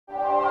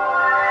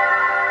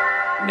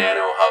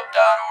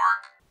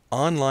nanohub.org.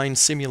 Online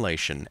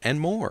simulation and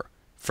more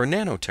for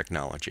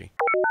nanotechnology.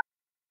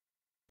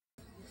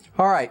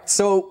 All right,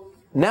 so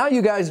now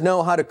you guys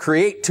know how to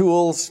create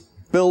tools,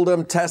 build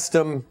them, test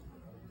them,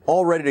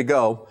 all ready to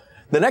go.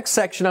 The next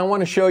section, I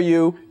want to show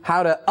you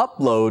how to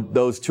upload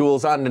those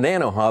tools onto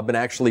NanoHub and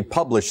actually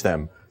publish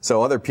them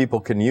so other people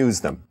can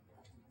use them.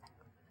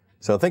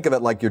 So think of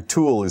it like your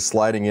tool is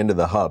sliding into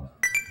the hub.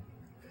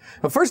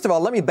 But first of all,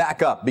 let me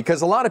back up,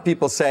 because a lot of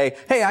people say,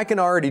 hey, I can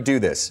already do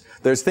this.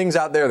 There's things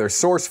out there, there's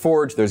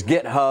SourceForge, there's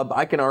GitHub,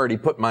 I can already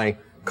put my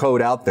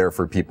code out there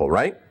for people,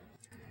 right?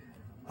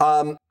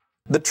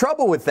 The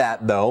trouble with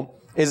that, though,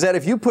 is that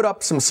if you put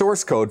up some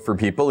source code for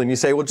people and you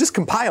say, well, just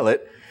compile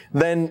it,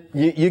 then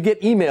you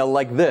get email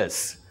like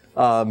this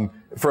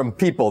from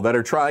people that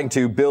are trying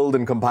to build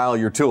and compile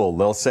your tool.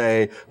 They'll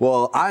say,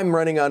 well, I'm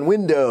running on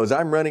Windows,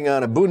 I'm running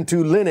on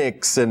Ubuntu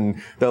Linux,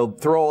 and they'll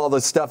throw all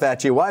this stuff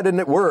at you. Why didn't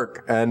it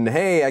work? And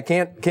hey, I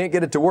can't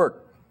get it to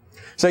work.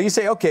 So you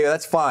say, okay,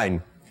 that's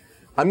fine.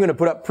 I'm going to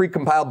put up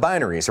precompiled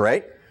binaries,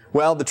 right?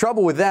 Well, the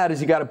trouble with that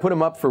is you got to put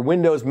them up for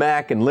Windows,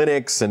 Mac, and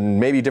Linux, and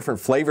maybe different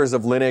flavors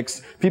of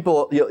Linux.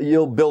 People,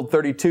 you'll build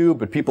 32,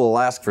 but people will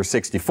ask for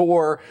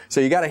 64.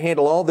 So you got to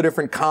handle all the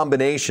different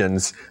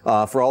combinations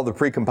for all the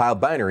precompiled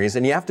binaries,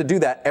 and you have to do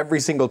that every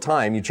single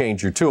time you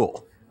change your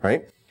tool,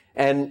 right?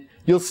 And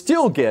you'll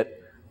still get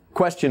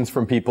questions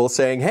from people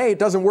saying, hey, it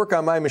doesn't work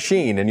on my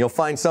machine, and you'll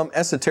find some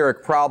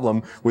esoteric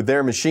problem with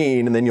their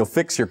machine, and then you'll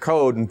fix your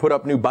code and put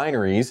up new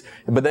binaries,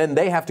 but then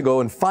they have to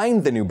go and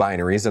find the new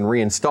binaries and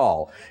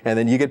reinstall. And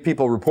then you get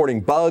people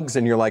reporting bugs,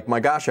 and you're like, my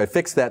gosh, I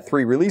fixed that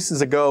 3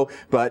 releases ago,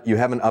 but you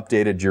haven't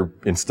updated your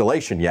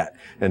installation yet.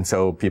 And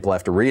so people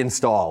have to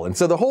reinstall. And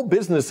so the whole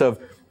business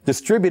of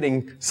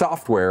distributing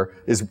software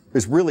is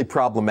really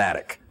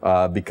problematic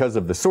because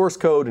of the source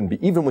code and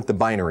even with the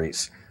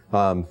binaries.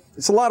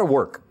 It's a lot of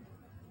work.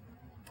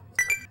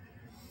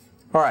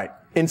 All right,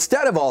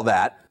 instead of all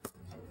that,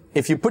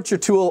 if you put your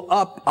tool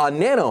up on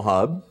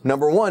NanoHub,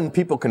 number one,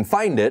 people can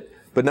find it,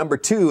 but number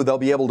two, they'll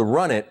be able to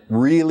run it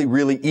really,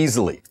 really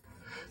easily.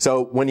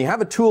 So when you have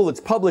a tool that's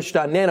published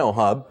on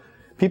NanoHub,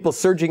 people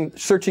searching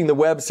the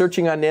web,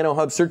 searching on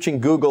NanoHub,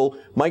 searching Google,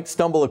 might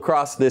stumble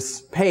across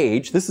this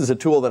page. This is a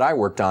tool that I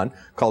worked on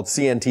called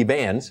CNT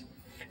Bands.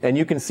 And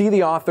you can see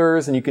the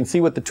authors and you can see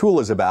what the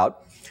tool is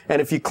about.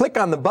 And if you click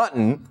on the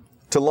button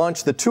to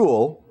launch the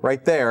tool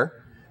right there,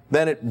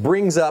 then it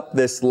brings up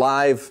this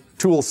live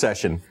tool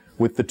session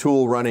with the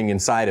tool running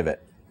inside of it.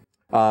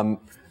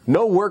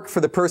 No work for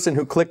the person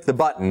who clicked the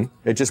button.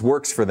 It just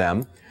works for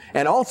them.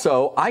 And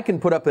also, I can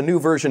put up a new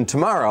version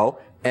tomorrow,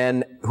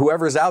 and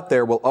whoever's out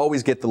there will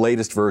always get the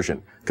latest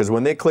version. Because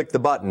when they click the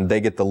button,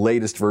 they get the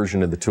latest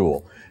version of the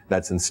tool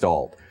that's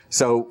installed.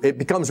 So it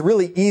becomes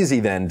really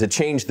easy then to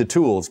change the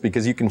tools,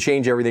 because you can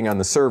change everything on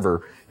the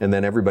server, and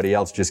then everybody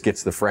else just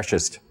gets the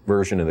freshest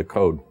version of the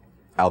code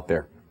out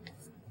there.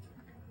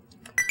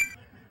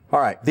 All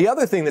right, the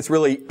other thing that's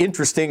really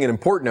interesting and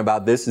important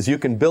about this is you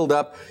can build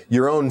up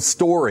your own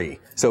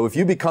story. So if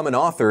you become an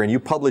author and you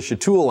publish a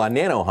tool on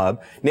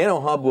NanoHub,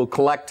 NanoHub will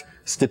collect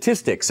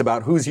statistics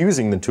about who's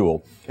using the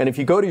tool. And if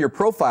you go to your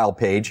profile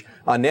page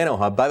on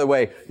NanoHub, by the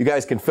way, you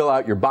guys can fill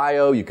out your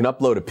bio, you can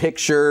upload a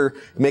picture,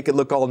 make it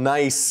look all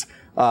nice.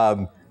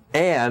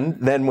 And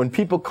then when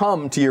people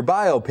come to your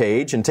bio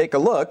page and take a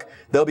look,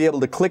 they'll be able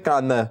to click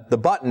on the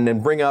button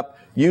and bring up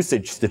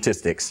usage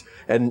statistics.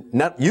 And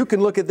you can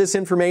look at this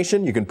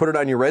information, you can put it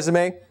on your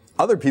resume.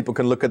 Other people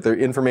can look at their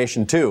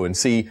information too and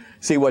see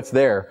what's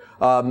there.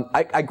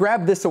 I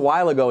grabbed this a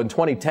while ago in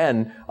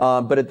 2010,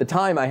 but at the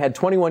time I had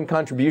 21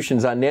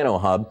 contributions on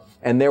NanoHub,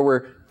 and there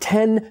were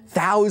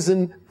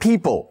 10,000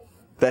 people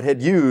that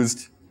had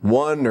used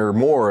one or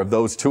more of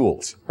those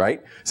tools,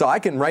 right? So I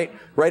can write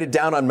it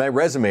down on my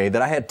resume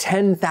that I had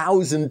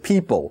 10,000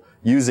 people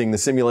using the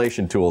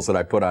simulation tools that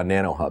I put on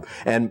NanoHub.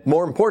 And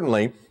more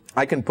importantly,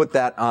 I can put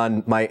that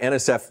on my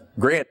NSF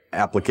grant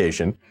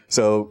application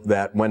so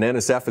that when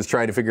NSF is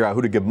trying to figure out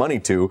who to give money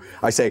to,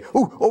 I say,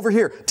 ooh, over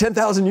here,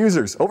 10,000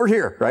 users, over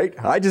here, right?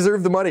 I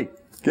deserve the money.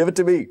 Give it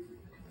to me.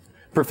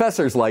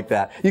 Professors like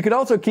that. You can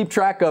also keep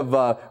track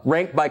of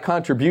rank by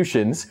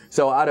contributions.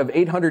 So out of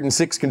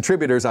 806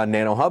 contributors on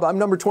NanoHub, I'm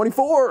number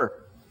 24.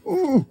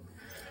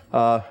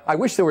 I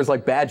wish there was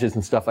like badges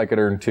and stuff I could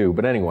earn too,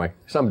 but anyway,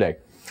 someday.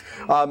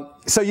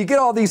 So you get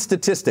all these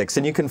statistics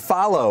and you can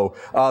follow.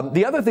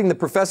 The other thing that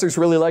professors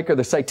really like are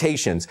the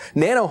citations.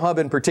 NanoHub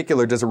in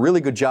particular does a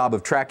really good job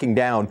of tracking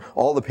down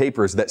all the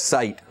papers that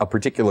cite a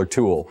particular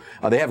tool.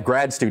 They have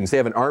grad students. They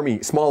have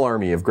an small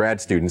army of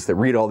grad students that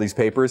read all these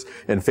papers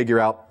and figure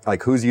out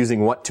like who's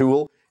using what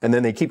tool. And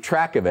then they keep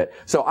track of it.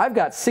 So I've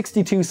got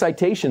 62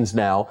 citations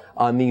now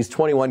on these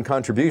 21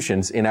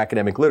 contributions in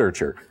academic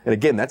literature. And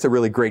again, that's a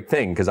really great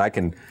thing because I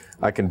can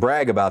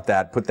brag about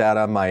that, put that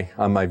on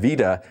my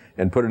Vita,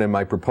 and put it in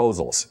my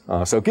proposals.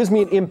 So it gives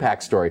me an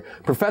impact story.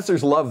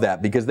 Professors love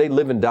that because they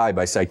live and die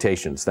by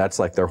citations. That's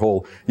like their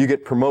whole, you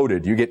get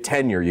promoted, you get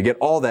tenure, you get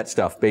all that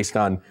stuff based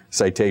on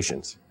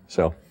citations.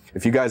 So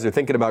if you guys are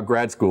thinking about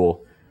grad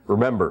school,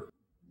 remember,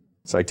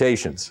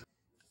 citations.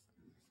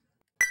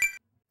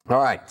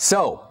 All right,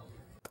 so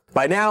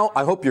by now,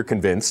 I hope you're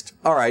convinced.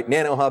 All right,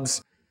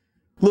 NanoHub's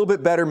a little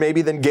bit better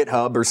maybe than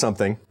GitHub or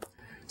something.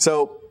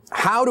 So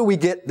how do we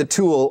get the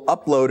tool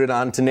uploaded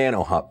onto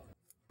NanoHub?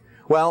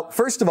 Well,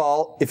 first of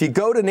all, if you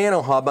go to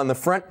NanoHub on the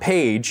front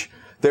page,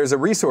 there's a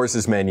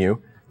resources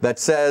menu that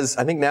says,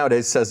 I think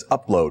nowadays says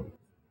upload.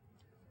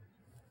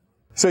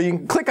 So you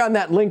can click on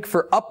that link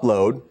for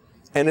upload,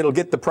 and it'll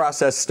get the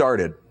process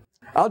started.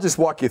 I'll just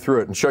walk you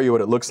through it and show you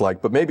what it looks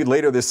like, but maybe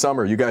later this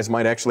summer you guys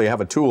might actually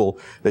have a tool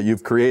that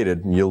you've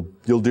created, and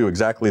you'll do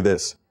exactly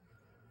this.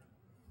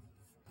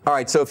 All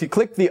right, so if you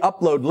click the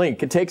upload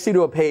link, it takes you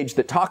to a page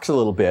that talks a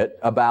little bit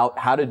about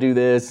how to do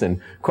this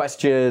and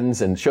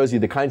questions and shows you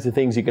the kinds of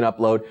things you can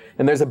upload.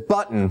 And there's a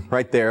button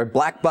right there,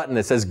 black button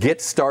that says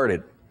Get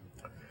Started.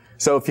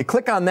 So if you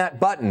click on that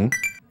button,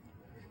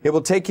 it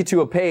will take you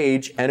to a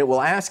page and it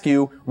will ask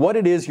you what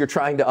it is you're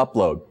trying to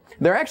upload.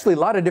 There are actually a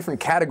lot of different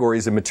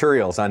categories of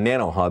materials on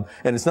NanoHub,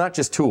 and it's not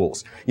just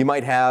tools. You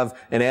might have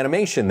an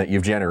animation that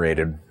you've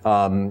generated.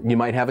 You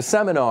might have a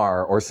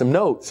seminar or some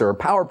notes or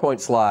PowerPoint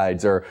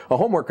slides or a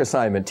homework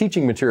assignment,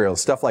 teaching materials,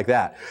 stuff like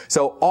that.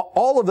 So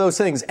all of those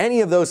things,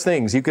 any of those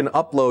things, you can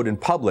upload and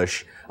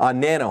publish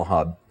on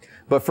NanoHub.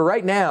 But for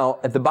right now,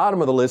 at the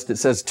bottom of the list, it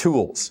says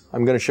Tools.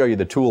 I'm going to show you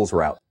the Tools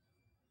route.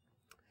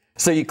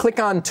 So you click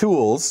on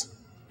Tools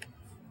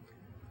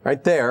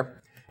right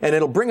there, and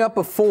it'll bring up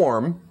a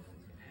form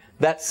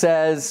that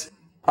says,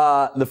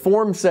 the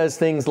form says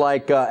things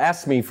like,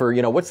 ask me for,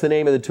 what's the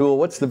name of the tool,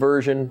 what's the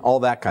version, all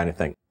that kind of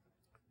thing.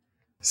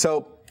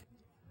 So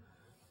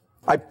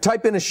I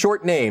type in a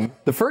short name.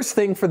 The first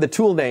thing for the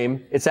tool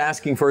name it's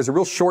asking for is a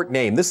real short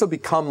name. This will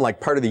become like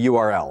part of the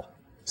URL.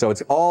 So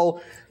it's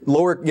all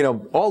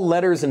all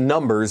letters and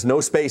numbers,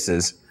 no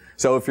spaces.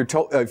 So if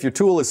your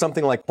tool is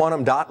something like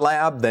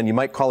quantum.lab, then you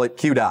might call it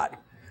q.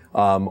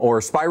 Or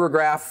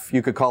spirograph,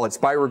 you could call it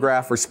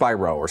spirograph or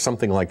spiro or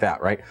something like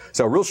that, right?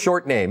 So a real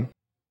short name.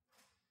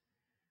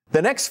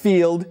 The next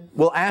field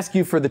will ask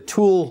you for the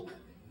tool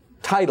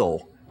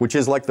title, which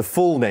is like the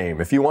full name.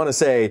 If you want to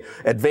say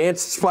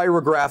Advanced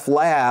Spirograph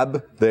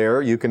Lab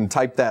there, you can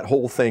type that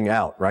whole thing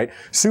out, right?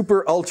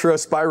 Super Ultra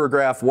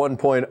Spirograph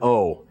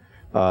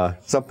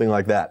 1.0, something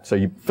like that. So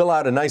you fill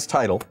out a nice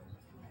title.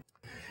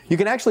 You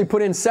can actually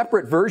put in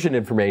separate version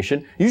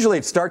information. Usually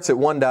it starts at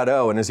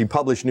 1.0, and as you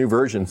publish new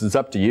versions, it's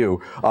up to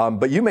you.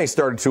 But you may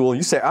start a tool and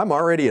you say, I'm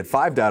already at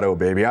 5.0,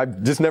 baby.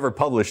 I've just never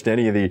published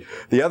any of the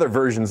other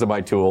versions of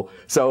my tool.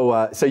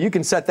 So you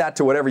can set that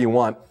to whatever you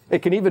want.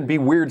 It can even be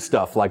weird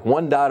stuff like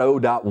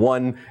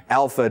 1.0.1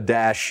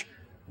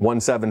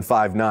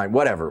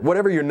 alpha-1759,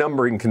 whatever your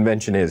numbering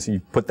convention is, you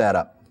put that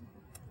up.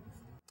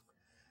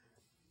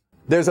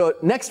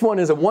 Next one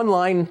is a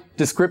one-line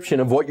description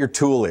of what your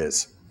tool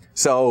is.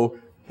 So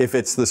if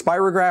it's the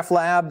Spirograph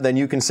Lab, then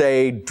you can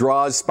say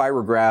draws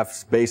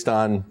spirographs based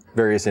on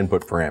various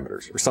input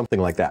parameters or something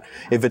like that.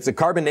 If it's a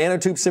carbon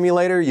nanotube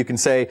simulator, you can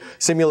say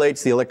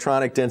simulates the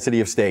electronic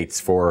density of states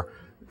for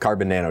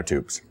carbon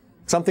nanotubes.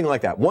 Something like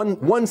that.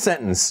 One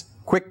sentence,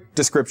 quick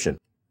description.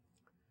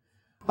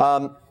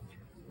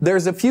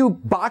 There's a few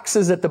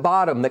boxes at the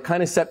bottom that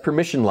kind of set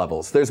permission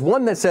levels. There's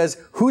one that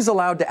says who's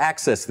allowed to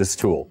access this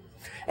tool.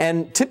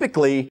 And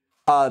typically,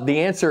 the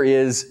answer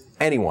is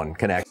anyone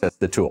can access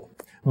the tool.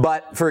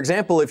 But for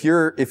example, if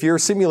your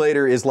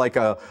simulator is like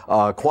a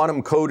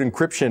quantum code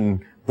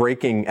encryption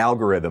breaking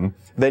algorithm,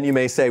 then you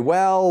may say,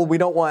 well, we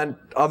don't want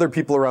other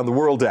people around the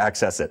world to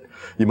access it.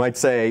 You might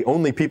say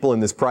only people in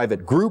this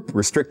private group,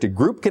 restricted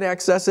group, can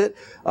access it.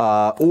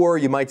 Or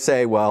you might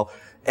say, well,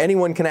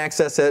 anyone can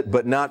access it,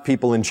 but not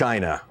people in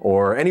China,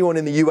 or anyone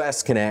in the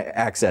US can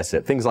access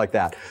it, things like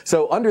that.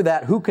 So under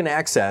that, who can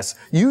access,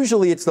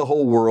 usually it's the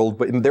whole world,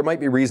 but there might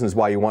be reasons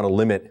why you want to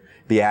limit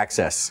the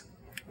access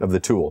of the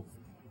tool.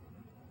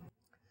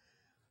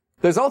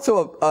 There's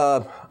also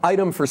an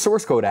item for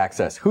source code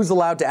access. Who's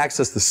allowed to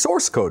access the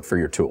source code for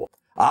your tool?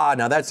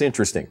 Now that's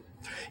interesting.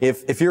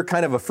 If you're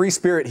kind of a free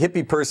spirit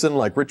hippie person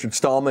like Richard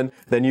Stallman,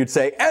 then you'd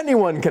say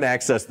anyone can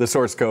access the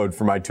source code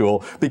for my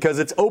tool because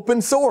it's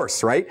open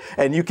source, right?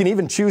 And you can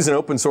even choose an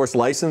open source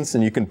license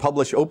and you can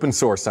publish open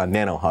source on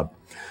NanoHub.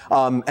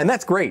 And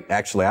that's great,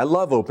 actually. I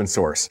love open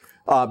source.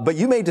 But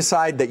you may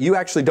decide that you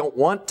actually don't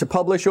want to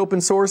publish open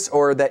source,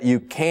 or that you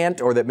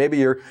can't, or that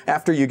maybe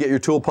after you get your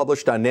tool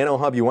published on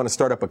NanoHub, you want to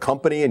start up a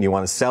company and you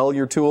want to sell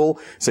your tool,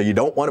 so you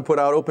don't want to put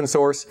out open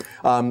source.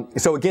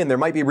 So again, there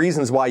might be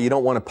reasons why you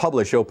don't want to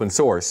publish open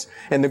source.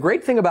 And the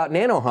great thing about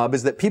NanoHub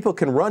is that people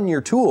can run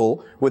your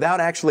tool without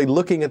actually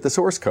looking at the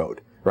source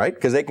code, right?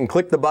 Because they can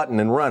click the button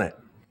and run it.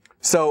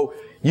 So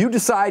you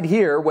decide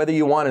here whether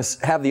you want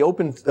to have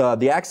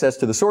the access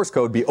to the source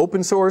code be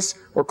open source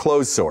or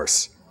closed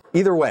source.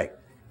 Either way.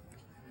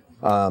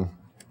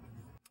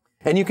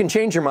 And you can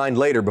change your mind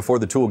later before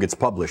the tool gets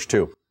published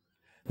too.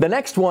 The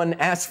next one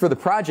asks for the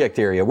project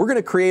area. We're going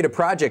to create a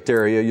project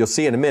area, you'll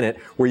see in a minute,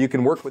 where you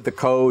can work with the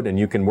code and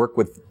you can work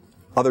with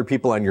other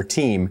people on your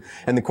team.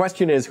 And the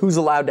question is, who's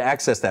allowed to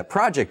access that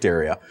project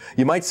area?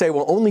 You might say,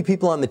 well, only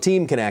people on the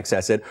team can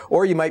access it.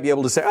 Or you might be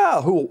able to say,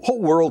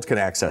 whole world can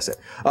access it.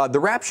 The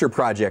Rappture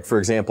project, for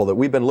example, that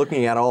we've been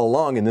looking at all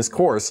along in this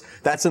course,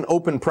 that's an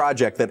open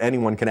project that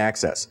anyone can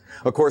access.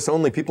 Of course,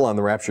 only people on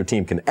the Rappture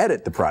team can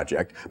edit the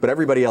project, but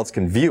everybody else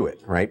can view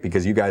it, right?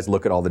 Because you guys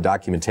look at all the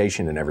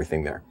documentation and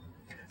everything there.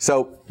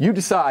 So you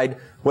decide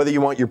whether you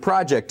want your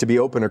project to be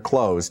open or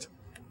closed.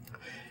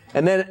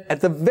 And then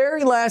at the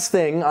very last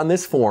thing on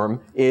this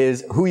form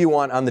is who you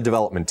want on the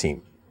development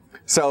team.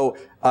 So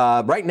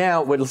right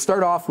now, it'll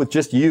start off with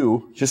just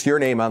your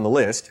name on the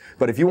list.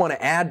 But if you want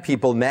to add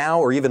people now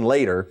or even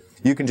later,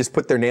 you can just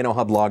put their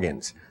NanoHub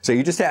logins. So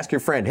you just ask your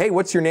friend, hey,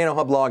 what's your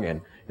NanoHub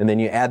login? And then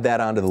you add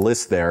that onto the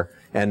list there.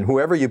 And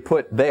whoever you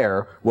put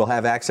there will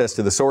have access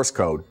to the source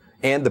code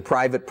and the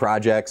private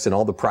projects and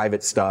all the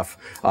private stuff.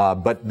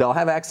 But they'll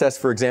have access,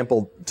 for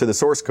example, to the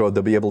source code.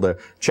 They'll be able to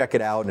check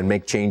it out and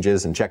make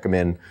changes and check them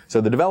in. So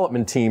the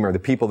development team are the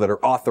people that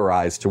are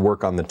authorized to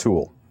work on the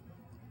tool.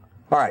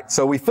 All right,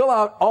 so we fill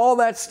out all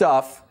that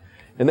stuff,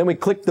 and then we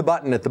click the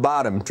button at the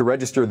bottom to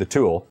register the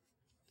tool.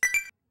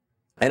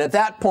 And at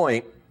that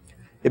point,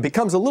 it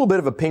becomes a little bit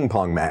of a ping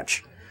pong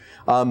match.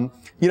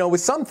 You know,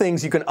 with some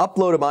things, you can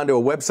upload them onto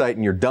a website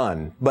and you're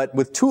done. But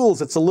with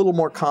tools, it's a little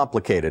more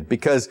complicated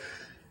because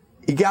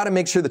you got to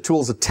make sure the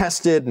tools are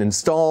tested and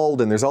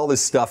installed, and there's all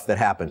this stuff that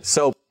happens.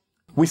 So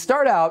we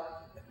start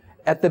out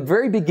at the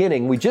very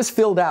beginning. We just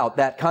filled out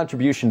that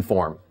contribution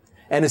form.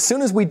 And as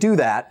soon as we do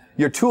that,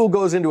 your tool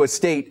goes into a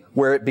state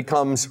where it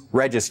becomes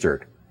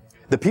registered.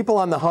 The people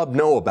on the hub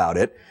know about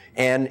it,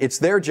 and it's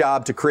their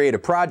job to create a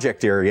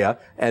project area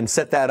and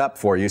set that up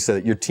for you so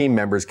that your team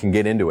members can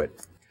get into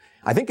it.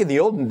 I think in the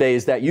olden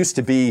days, that used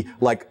to be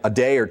like a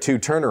day or two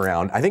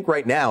turnaround. I think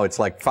right now it's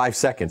like 5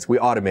 seconds. We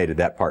automated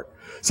that part.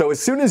 So as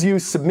soon as you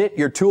submit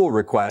your tool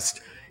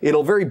request,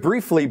 it'll very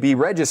briefly be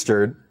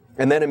registered,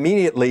 and then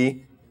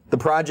immediately the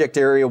project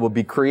area will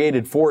be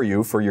created for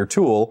you for your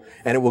tool,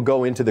 and it will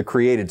go into the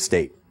created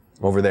state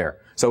over there.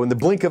 So in the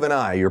blink of an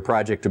eye, your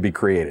project will be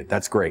created.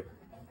 That's great.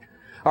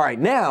 All right,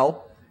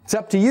 now it's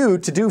up to you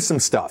to do some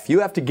stuff. You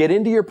have to get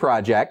into your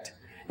project,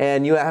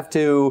 and you have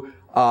to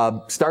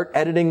start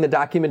editing the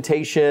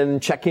documentation,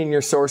 check in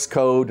your source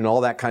code, and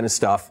all that kind of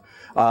stuff.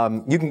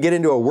 You can get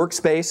into a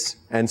workspace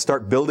and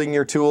start building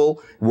your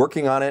tool,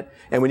 working on it.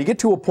 And when you get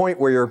to a point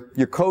where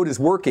your code is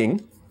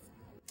working,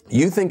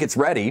 you think it's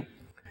ready,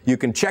 you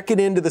can check it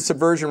into the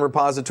Subversion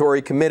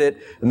repository, commit it,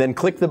 and then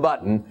click the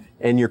button,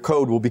 and your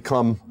code will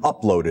become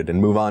uploaded and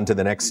move on to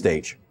the next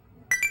stage.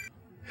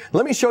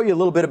 Let me show you a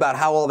little bit about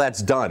how all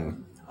that's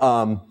done.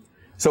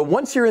 So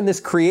once you're in this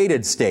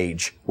created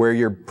stage, where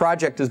your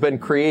project has been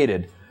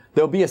created,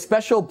 there'll be a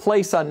special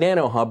place on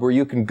NanoHub where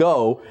you can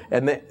go,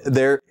 and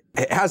it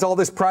has all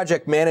this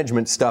project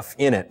management stuff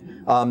in it.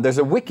 There's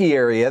a wiki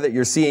area that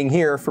you're seeing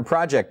here for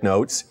project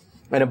notes,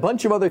 and a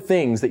bunch of other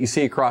things that you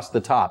see across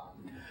the top.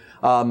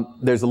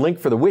 There's a link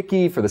for the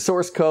wiki, for the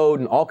source code,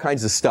 and all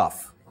kinds of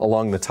stuff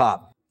along the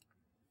top.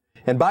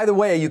 And by the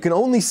way, you can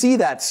only see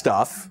that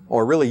stuff,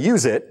 or really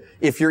use it,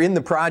 if you're in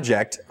the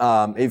project.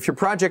 If your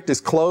project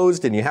is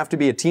closed and you have to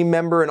be a team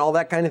member and all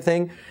that kind of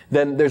thing,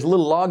 then there's a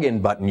little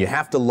login button. You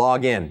have to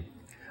log in.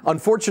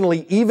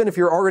 Unfortunately, even if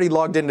you're already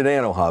logged into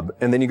NanoHub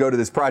and then you go to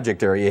this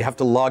project area, you have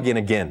to log in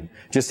again.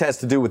 Just has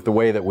to do with the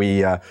way that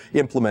we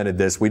implemented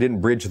this. We didn't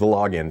bridge the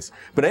logins.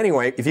 But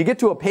anyway, if you get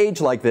to a page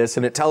like this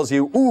and it tells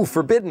you, ooh,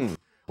 forbidden,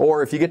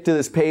 or if you get to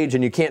this page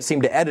and you can't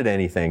seem to edit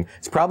anything,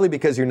 it's probably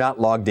because you're not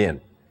logged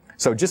in.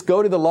 So just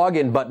go to the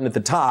login button at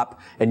the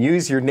top and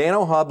use your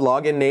NanoHub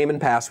login name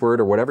and password,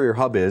 or whatever your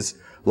hub is,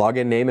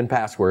 login name and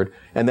password,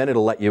 and then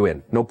it'll let you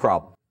in. No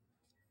problem.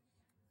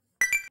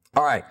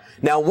 All right.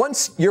 Now,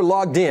 once you're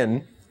logged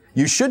in,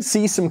 you should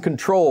see some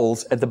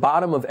controls at the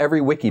bottom of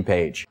every wiki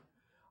page.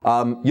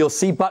 You'll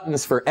see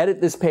buttons for edit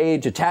this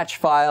page, attach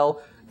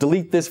file,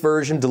 delete this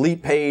version,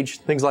 delete page,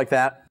 things like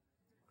that.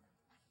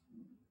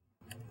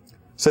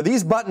 So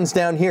these buttons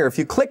down here, if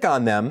you click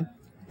on them,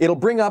 it'll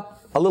bring up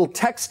a little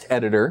text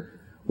editor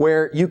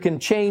where you can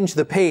change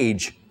the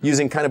page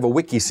using kind of a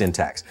wiki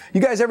syntax. You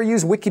guys ever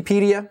use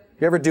Wikipedia?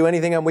 You ever do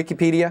anything on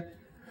Wikipedia?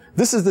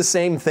 This is the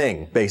same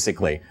thing,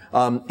 basically.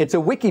 It's a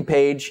wiki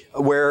page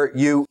where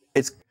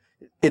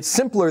it's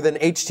simpler than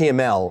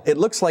HTML. It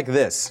looks like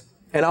this.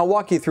 And I'll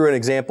walk you through an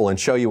example and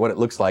show you what it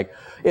looks like.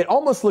 It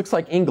almost looks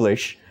like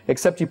English,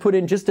 except you put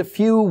in just a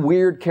few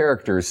weird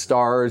characters,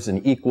 stars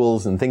and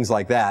equals and things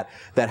like that,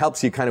 that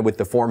helps you kind of with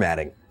the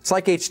formatting. It's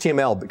like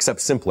HTML, except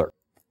simpler.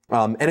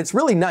 And it's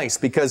really nice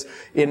because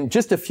in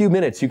just a few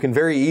minutes, you can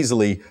very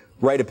easily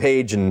write a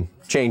page and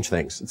change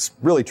things. It's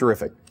really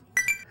terrific.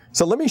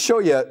 So let me show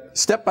you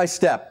step by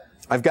step.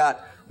 I've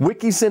got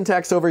wiki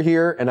syntax over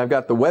here, and I've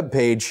got the web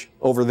page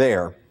over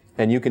there.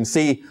 And you can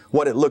see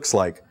what it looks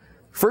like.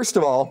 First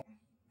of all,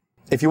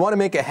 if you want to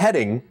make a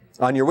heading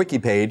on your wiki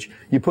page,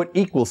 you put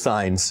equal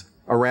signs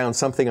around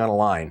something on a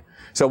line.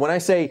 So when I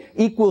say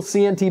equals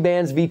CNT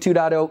bands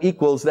v2.0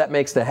 equals, that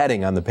makes the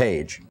heading on the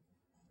page.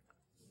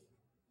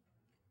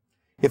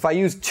 If I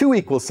use 2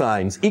 equal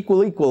signs,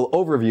 equal, equal,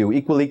 overview,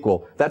 equal,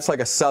 equal, that's like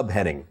a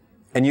subheading.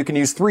 And you can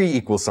use 3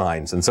 equal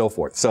signs and so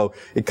forth. So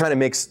it kind of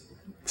makes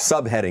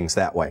subheadings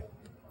that way.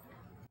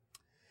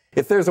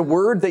 If there's a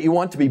word that you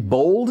want to be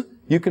bold,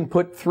 you can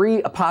put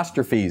 3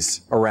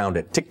 apostrophes around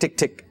it. Tick, tick,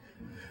 tick.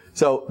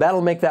 So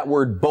that'll make that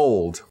word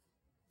bold.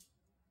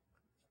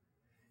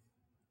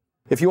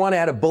 If you want to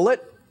add a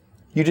bullet,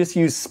 you just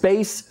use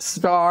space,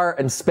 star,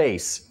 and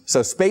space.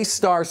 So space,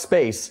 star,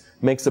 space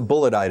makes a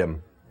bullet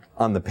item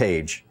on the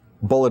page,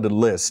 bulleted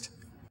list.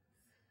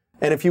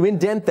 And if you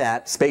indent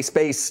that, space,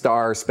 space,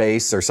 star,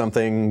 space, or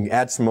something,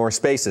 add some more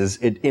spaces,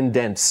 it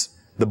indents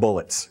the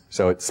bullets.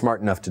 So it's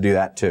smart enough to do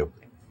that too.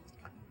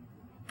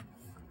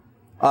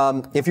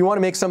 If you want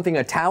to make something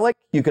italic,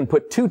 you can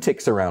put 2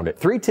 ticks around it.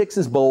 3 ticks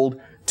is bold,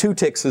 2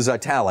 ticks is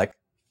italic.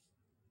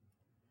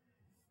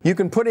 You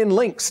can put in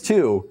links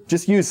too.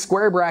 Just use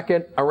square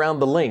bracket around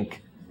the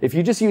link. If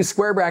you just use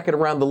square bracket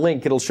around the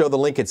link, it'll show the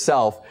link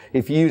itself.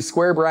 If you use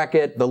square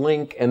bracket, the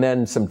link, and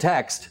then some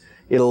text,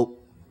 it'll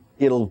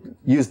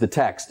use the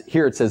text.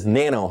 Here it says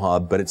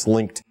NanoHub, but it's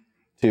linked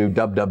to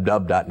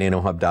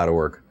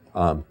www.nanohub.org.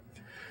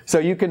 So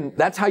you can,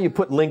 that's how you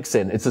put links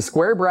in. It's a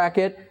square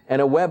bracket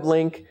and a web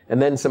link, and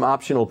then some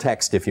optional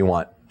text if you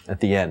want at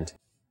the end.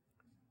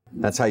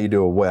 That's how you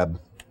do a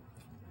web.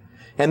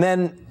 And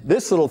then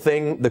this little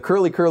thing, the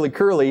curly, curly,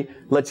 curly,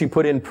 lets you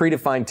put in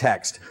predefined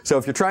text. So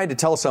if you're trying to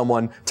tell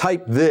someone,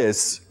 type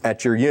this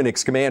at your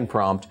Unix command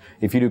prompt,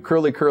 if you do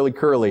curly, curly,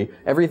 curly,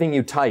 everything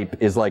you type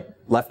is like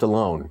left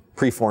alone,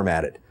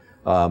 pre-formatted.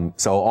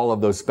 So all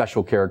of those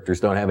special characters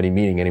don't have any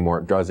meaning anymore.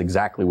 It does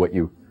exactly what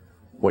you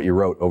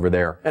wrote over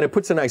there. And it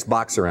puts a nice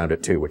box around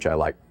it too, which I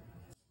like.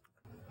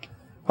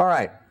 All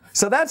right,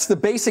 so that's the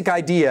basic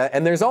idea.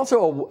 And there's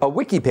also a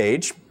wiki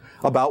page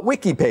about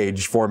wiki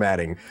page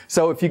formatting.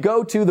 So if you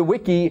go to the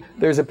wiki,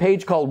 there's a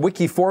page called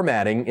Wiki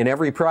Formatting in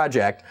every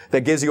project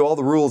that gives you all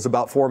the rules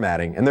about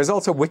formatting. And there's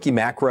also wiki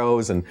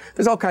macros, and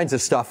there's all kinds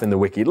of stuff in the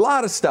wiki. A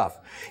lot of stuff.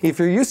 If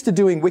you're used to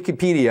doing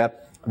Wikipedia,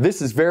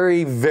 this is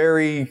very,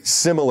 very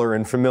similar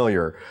and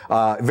familiar.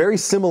 Very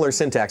similar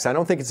syntax. I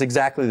don't think it's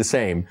exactly the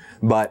same,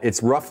 but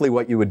it's roughly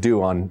what you would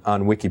do on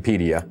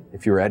Wikipedia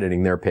if you were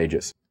editing their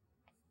pages.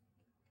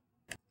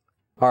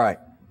 All right.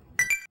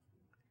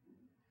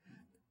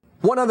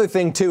 One other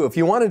thing too, if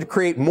you wanted to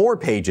create more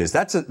pages,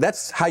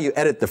 that's how you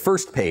edit the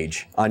first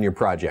page on your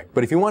project.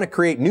 But if you want to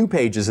create new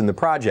pages in the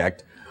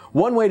project,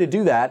 one way to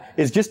do that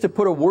is just to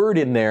put a word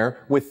in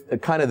there with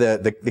kind of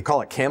they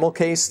call it camel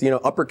case,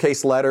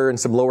 uppercase letter and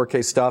some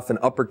lowercase stuff, and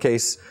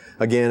uppercase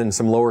again and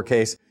some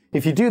lowercase.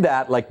 If you do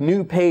that, like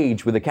new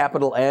page with a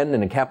capital N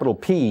and a capital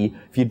P,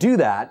 if you do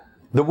that,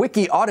 the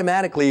wiki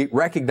automatically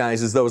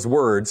recognizes those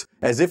words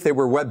as if they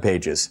were web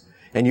pages.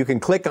 And you can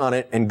click on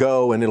it and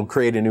go, and it'll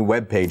create a new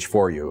web page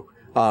for you.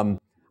 I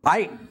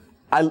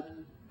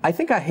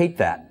think I hate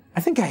that. I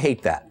think I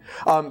hate that.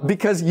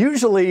 Because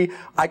usually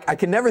I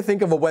can never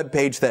think of a web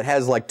page that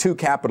has like 2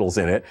 capitals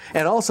in it.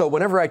 And also,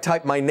 whenever I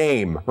type my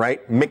name,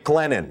 right,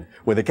 McLennan,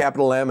 with a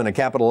capital M and a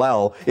capital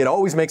L, it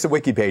always makes a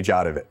wiki page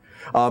out of it.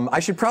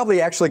 I should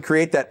probably actually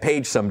create that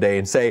page someday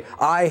and say,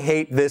 I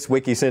hate this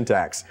wiki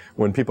syntax.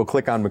 When people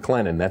click on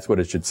McLennan, that's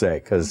what it should say.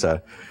 Because,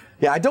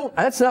 yeah,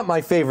 that's not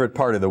my favorite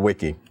part of the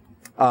wiki.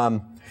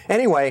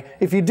 Anyway,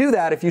 if you do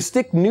that, if you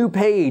stick new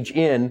page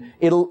in,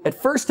 at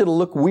first it'll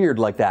look weird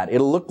like that.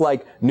 It'll look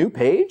like new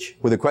page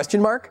with a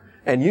question mark.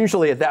 And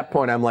usually at that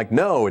point I'm like,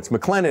 no, it's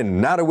McLennan,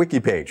 not a wiki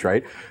page,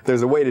 right?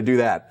 There's a way to do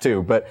that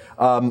too. But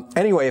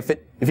anyway,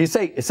 if you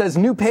say it says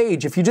new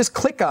page, if you just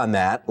click on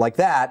that like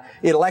that,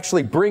 it'll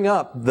actually bring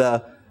up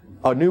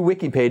a new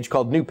wiki page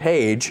called new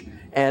page,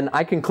 and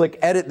I can click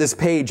edit this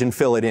page and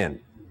fill it in.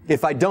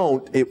 If I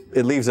don't,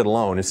 it leaves it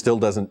alone. It still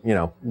doesn't,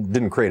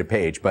 didn't create a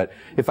page. But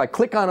if I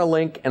click on a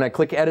link and I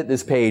click edit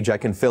this page, I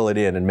can fill it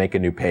in and make a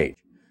new page.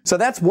 So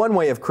that's one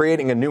way of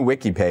creating a new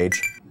wiki page.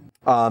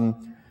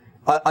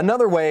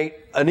 Another way,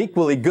 an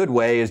equally good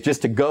way, is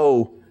just to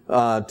go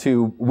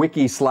to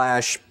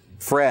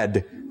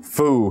wiki/Fred,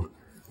 Foo,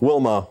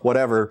 Wilma,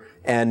 whatever,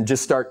 and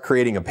just start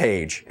creating a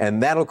page.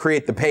 And that'll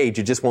create the page.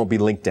 It just won't be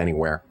linked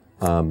anywhere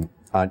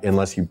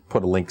unless you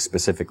put a link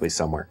specifically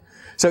somewhere.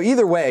 So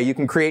either way, you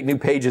can create new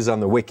pages on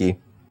the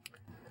wiki.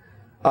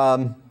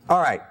 All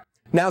right.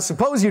 Now,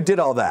 suppose you did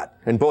all that,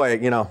 and boy,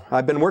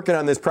 I've been working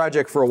on this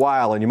project for a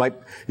while, and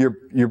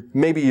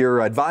maybe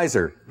your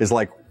advisor is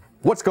like,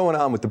 "What's going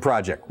on with the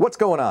project? What's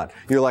going on?"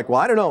 You're like, "Well,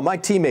 I don't know. My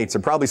teammates are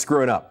probably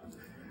screwing up."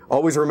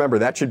 Always remember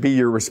that should be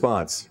your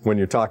response when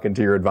you're talking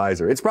to your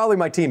advisor. It's probably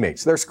my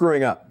teammates. They're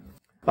screwing up.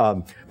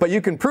 But you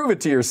can prove it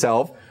to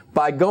yourself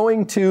by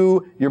going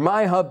to your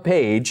MyHub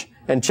page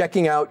and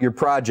checking out your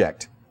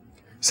project.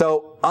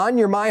 So on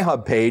your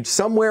MyHub page,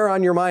 somewhere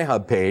on your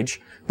MyHub page,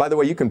 by the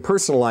way, you can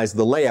personalize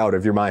the layout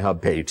of your MyHub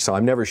page, so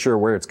I'm never sure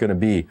where it's going to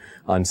be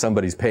on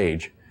somebody's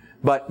page.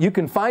 But you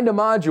can find a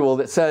module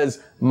that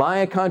says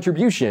My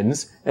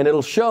Contributions, and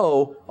it'll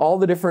show all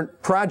the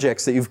different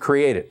projects that you've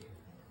created.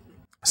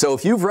 So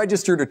if you've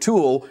registered a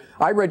tool,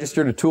 I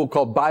registered a tool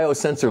called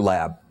Biosensor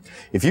Lab.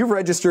 If you've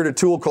registered a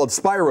tool called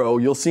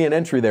Spyro, you'll see an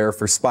entry there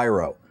for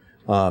Spyro.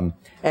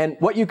 And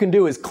what you can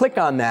do is click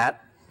on that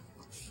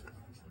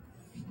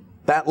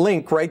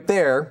link right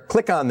there,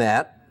 click on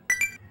that,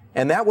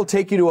 and that will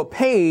take you to a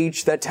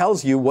page that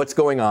tells you what's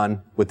going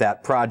on with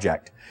that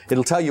project.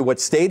 It'll tell you what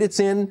state it's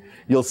in.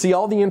 You'll see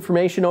all the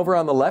information over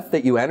on the left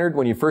that you entered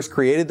when you first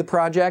created the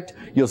project.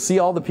 You'll see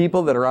all the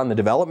people that are on the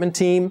development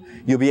team.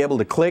 You'll be able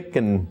to click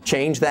and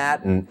change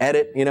that and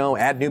edit,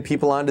 add new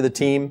people onto the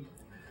team.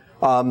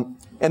 And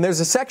there's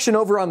a section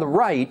over on the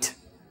right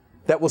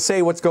that will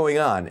say what's going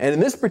on. And in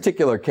this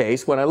particular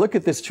case, when I look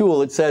at this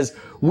tool, it says,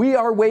 "We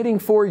are waiting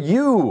for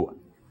you."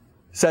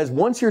 It says,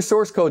 once your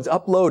source code's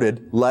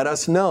uploaded, let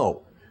us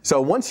know. So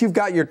once you've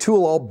got your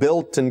tool all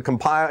built and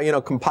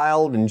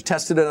compiled and you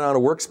tested it on a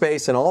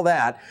workspace and all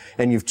that,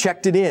 and you've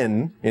checked it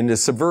into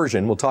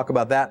Subversion, we'll talk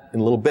about that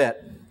in a little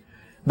bit,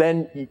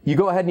 then you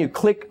go ahead and you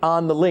click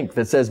on the link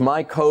that says,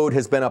 "My code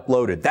has been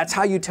uploaded." That's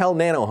how you tell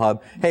NanoHub,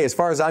 "Hey, as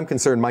far as I'm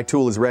concerned, my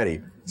tool is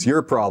ready. It's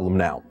your problem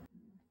now."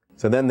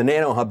 So then the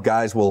NanoHub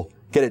guys will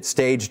get it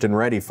staged and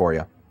ready for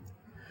you.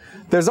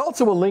 There's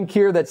also a link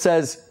here that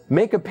says,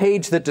 "Make a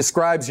page that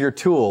describes your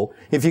tool."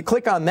 If you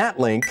click on that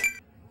link,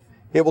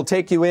 it will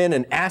take you in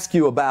and ask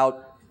you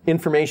about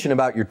information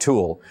about your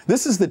tool.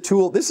 This is the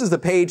tool, this is the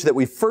page that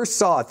we first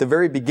saw at the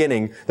very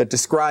beginning that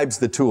describes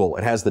the tool.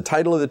 It has the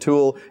title of the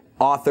tool,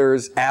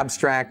 authors,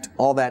 abstract,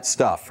 all that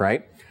stuff,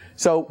 right?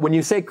 So when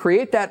you say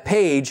create that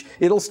page,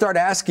 it'll start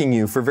asking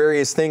you for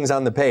various things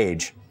on the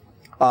page.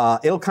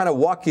 It'll kind of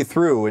walk you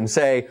through and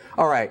say,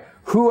 all right,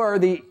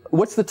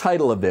 what's the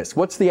title of this?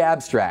 What's the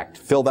abstract?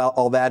 Fill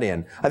all that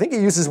in. I think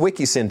it uses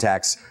Wiki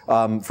syntax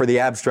for the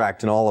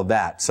abstract and all of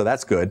that, so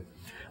that's good.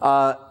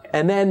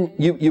 And then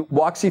you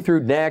walks you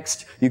through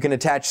next. You can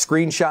attach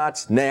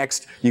screenshots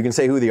next. You can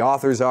say who the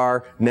authors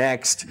are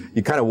next.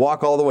 You kind of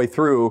walk all the way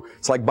through.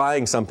 It's like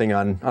buying something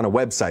on a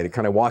website. It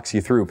kind of walks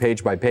you through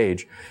page by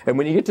page. And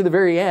when you get to the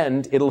very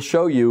end, it'll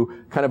show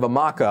you kind of a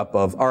mock-up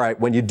of, all right,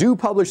 when you do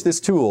publish this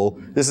tool,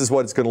 this is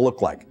what it's going to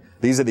look like.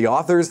 These are the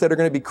authors that are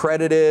going to be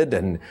credited,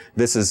 and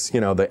this is,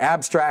 the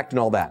abstract and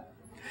all that.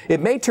 It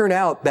may turn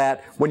out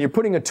that when you're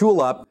putting a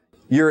tool up,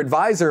 your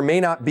advisor may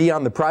not be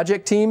on the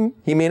project team.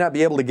 He may not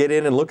be able to get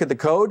in and look at the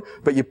code,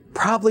 but you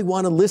probably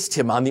want to list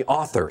him on the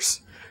authors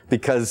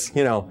because,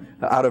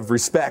 out of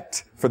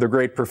respect for the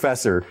great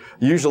professor.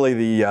 Usually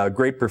the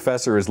great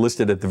professor is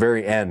listed at the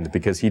very end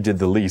because he did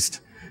the least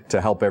to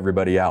help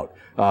everybody out.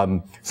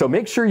 So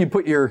make sure you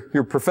put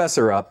your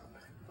professor up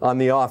on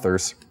the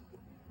authors.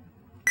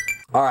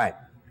 All right.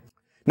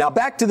 Now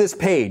back to this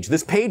page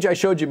I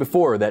showed you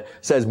before that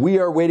says, "We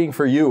are waiting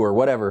for you," or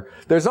whatever.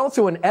 There's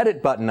also an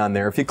edit button on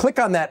there. If you click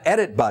on that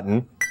edit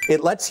button,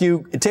 it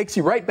takes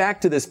you right back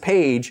to this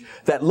page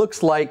that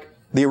looks like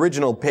the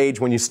original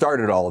page when you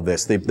started all of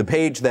this, the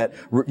page that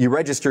you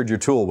registered your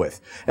tool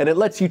with. And it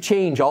lets you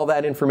change all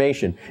that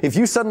information. If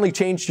you suddenly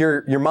changed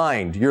your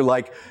mind, you're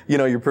like,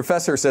 your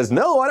professor says,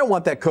 "No, I don't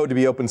want that code to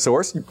be open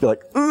source." You'd be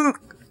like,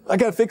 I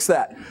gotta fix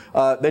that.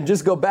 Then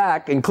just go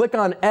back and click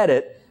on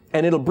edit,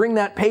 and it'll bring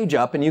that page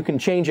up, and you can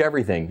change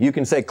everything. You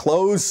can say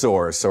closed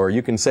source, or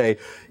you can say,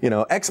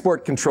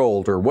 export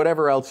controlled, or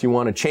whatever else you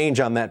want to change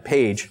on that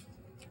page.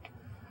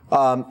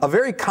 A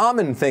very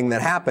common thing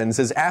that happens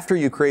is after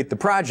you create the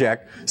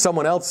project,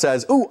 someone else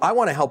says, "Ooh, I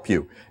want to help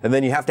you." And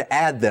then you have to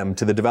add them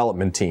to the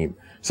development team.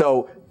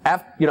 So,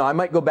 I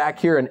might go back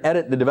here and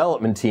edit the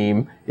development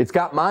team. It's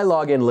got my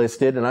login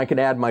listed, and I can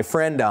add my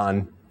friend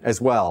on as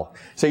well.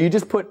 So you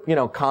just put,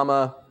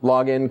 comma,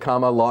 login,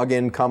 comma,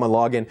 login, comma,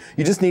 login.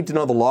 You just need to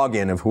know the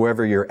login of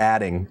whoever you're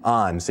adding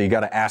on. So you got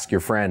to ask your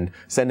friend,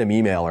 send them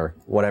email or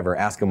whatever,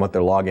 ask them what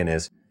their login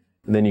is.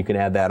 And then you can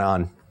add that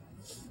on.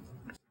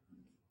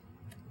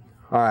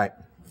 All right.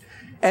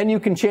 And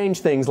you can change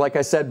things, like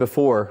I said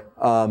before,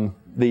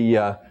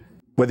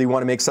 whether you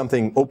want to make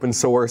something open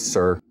source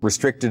or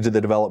restricted to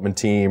the development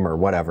team or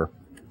whatever.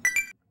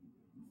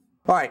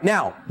 All right,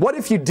 now, what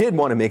if you did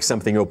want to make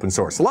something open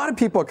source? A lot of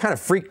people are kind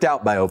of freaked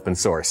out by open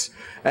source.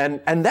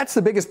 And that's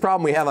the biggest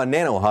problem we have on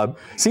NanoHub.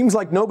 Seems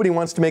like nobody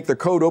wants to make their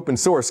code open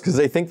source because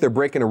they think they're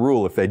breaking a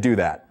rule if they do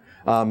that.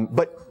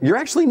 But you're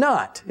actually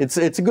not. It's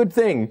a good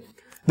thing.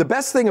 The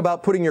best thing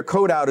about putting your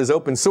code out as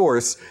open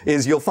source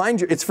is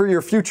it's for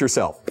your future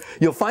self.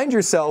 You'll find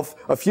yourself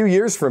a few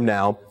years from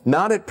now,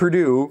 not at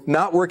Purdue,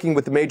 not working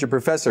with the major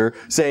professor,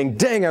 saying,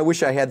 "Dang, I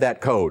wish I had that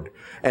code."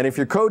 And if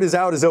your code is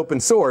out as open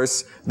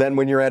source, then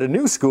when you're at a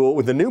new school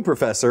with a new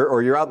professor,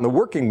 or you're out in the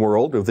working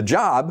world with a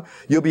job,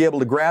 you'll be able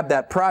to grab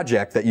that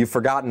project that you've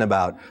forgotten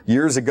about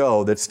years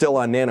ago that's still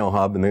on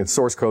NanoHub, and the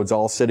source code's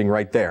all sitting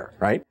right there,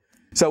 right?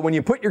 So when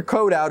you put your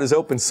code out as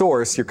open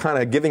source, you're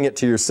kind of giving it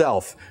to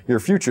yourself, your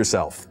future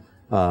self,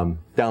 down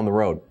the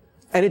road.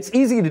 And it's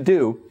easy to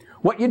do.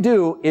 What you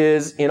do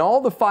is, in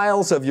all the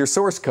files of your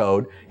source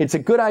code, it's a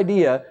good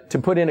idea to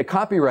put in a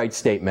copyright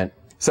statement.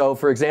 So,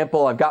 for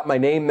example, I've got my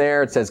name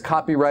there. It says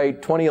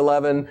copyright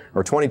 2011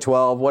 or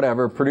 2012,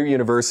 whatever, Purdue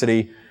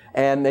University.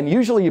 And then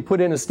usually you put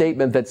in a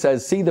statement that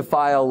says, "See the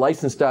file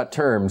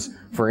license.terms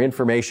for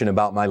information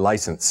about my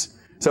license."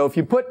 So if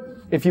you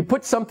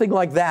put something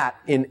like that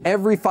in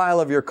every file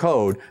of your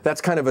code,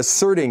 that's kind of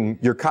asserting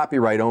your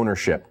copyright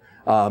ownership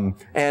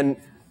And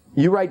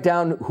you write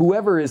down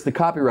whoever is the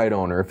copyright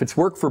owner. If it's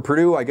work for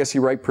Purdue, I guess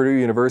you write Purdue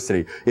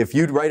University. If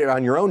you'd write it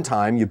on your own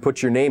time, you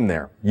put your name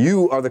there.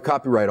 You are the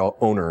copyright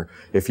owner.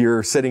 If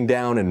you're sitting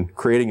down and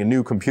creating a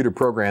new computer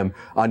program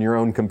on your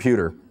own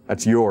computer,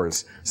 that's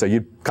yours. So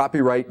you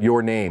copyright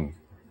your name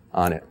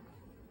on it.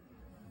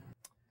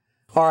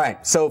 All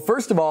right, so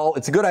first of all,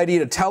 it's a good idea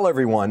to tell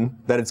everyone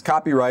that it's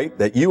copyright,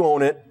 that you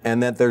own it,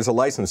 and that there's a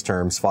license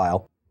terms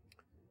file.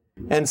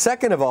 And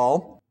second of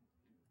all,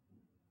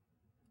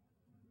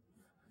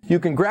 you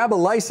can grab a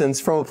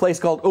license from a place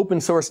called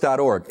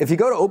opensource.org. If you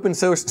go to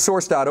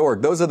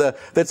opensource.org,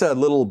 that's a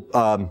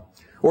little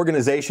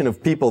organization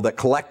of people that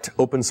collect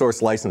open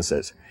source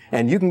licenses.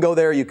 And you can go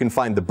there, you can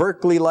find the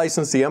Berkeley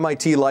license, the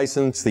MIT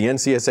license, the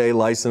NCSA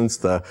license,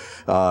 the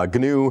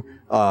GNU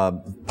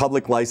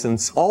public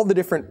license, all the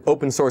different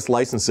open source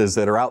licenses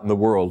that are out in the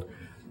world.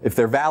 If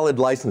they're valid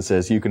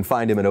licenses, you can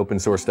find them at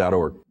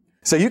opensource.org.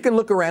 So you can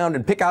look around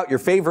and pick out your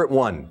favorite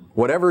one,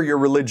 whatever your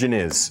religion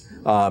is.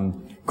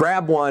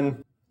 Grab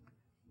one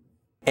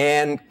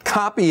and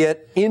copy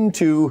it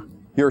into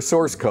your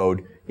source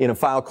code in a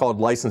file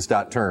called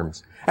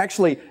license.terms.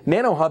 Actually,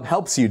 NanoHub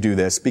helps you do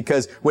this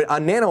because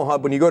on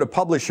NanoHub, when you go to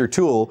publish your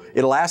tool,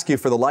 it'll ask you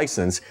for the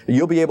license.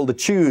 You'll be able to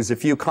choose a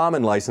few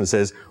common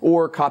licenses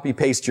or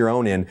copy-paste your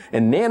own in,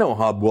 and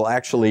NanoHub will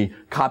actually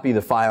copy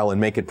the file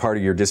and make it part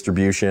of your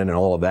distribution and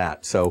all of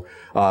that. So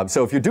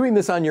if you're doing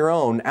this on your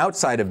own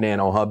outside of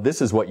NanoHub,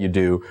 this is what you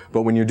do.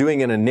 But when you're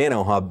doing it in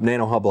NanoHub,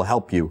 NanoHub will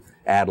help you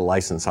add a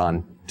license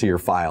on to your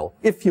file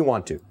if you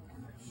want to.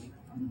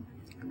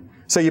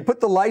 So you put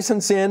the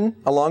license in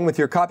along with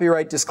your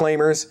copyright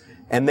disclaimers,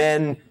 and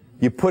then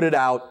you put it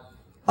out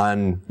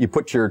on, you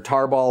put your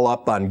tarball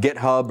up on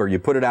GitHub, or you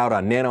put it out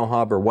on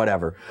NanoHub or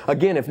whatever.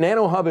 Again, if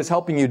NanoHub is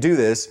helping you do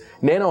this,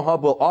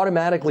 NanoHub will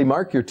automatically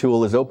mark your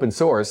tool as open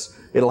source.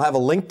 It'll have a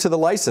link to the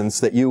license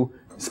that you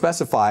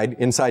specified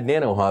inside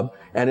NanoHub,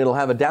 and it'll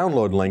have a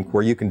download link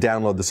where you can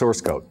download the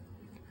source code.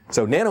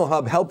 So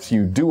NanoHub helps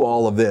you do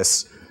all of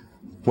this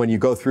when you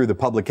go through the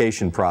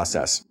publication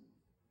process.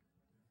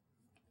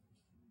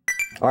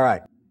 All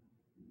right.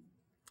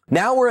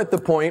 Now we're at the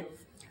point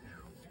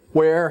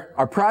where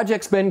our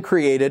project's been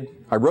created.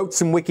 I wrote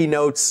some wiki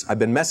notes. I've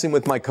been messing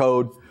with my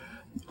code.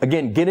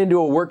 Again, get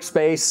into a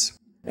workspace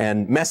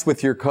and mess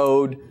with your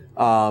code.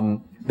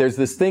 There's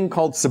this thing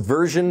called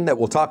Subversion that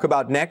we'll talk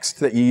about next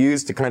that you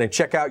use to kind of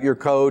check out your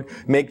code,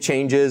 make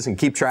changes, and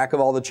keep track of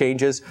all the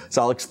changes.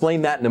 So I'll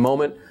explain that in a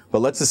moment. But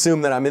let's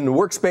assume that I'm in the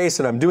workspace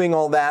and I'm doing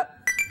all that.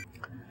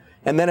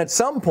 And then at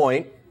some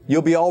point,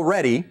 you'll be all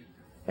ready.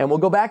 And we'll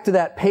go back to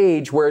that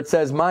page where it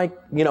says,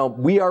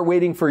 we are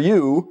waiting for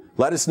you.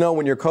 Let us know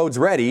when your code's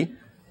ready.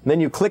 And then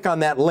you click on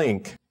that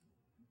link.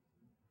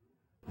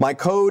 My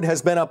code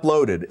has been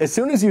uploaded. As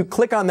soon as you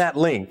click on that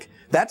link,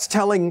 that's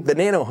telling the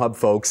NanoHub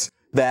folks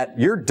that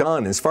you're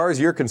done. As far as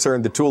you're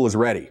concerned, the tool is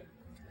ready.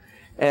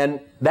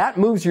 And that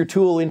moves your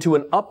tool into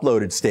an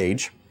uploaded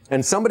stage.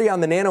 And somebody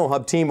on the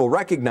NanoHub team will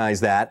recognize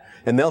that,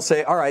 and they'll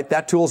say, all right,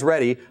 that tool's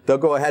ready. They'll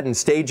go ahead and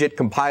stage it,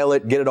 compile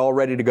it, get it all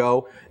ready to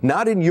go.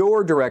 Not in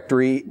your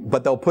directory,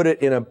 but they'll put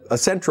it in a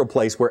central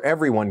place where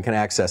everyone can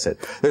access it.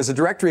 There's a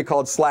directory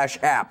called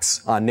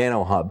 /apps on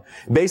NanoHub.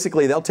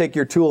 Basically, they'll take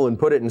your tool and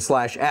put it in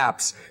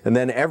 /apps, and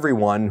then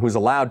everyone who's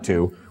allowed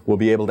to will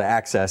be able to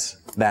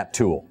access that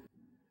tool.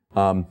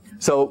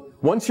 So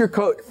once your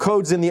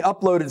code's in the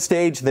uploaded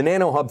stage, the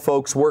NanoHub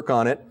folks work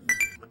on it.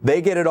 They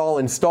get it all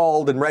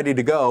installed and ready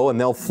to go, and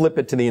they'll flip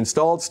it to the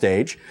installed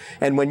stage.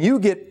 And when you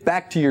get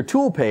back to your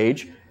tool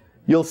page,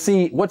 you'll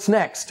see what's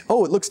next.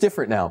 Oh, it looks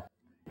different now.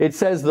 It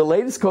says the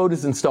latest code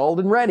is installed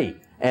and ready.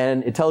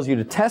 And it tells you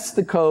to test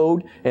the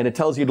code, and it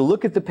tells you to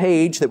look at the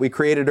page that we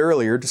created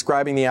earlier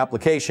describing the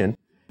application.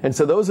 And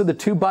so those are the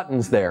two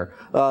buttons there.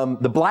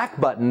 The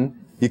black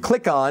button, you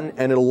click on,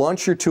 and it'll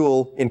launch your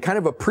tool in kind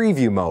of a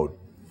preview mode.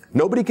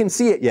 Nobody can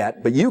see it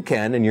yet, but you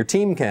can, and your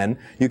team can.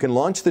 You can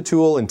launch the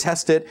tool and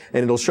test it,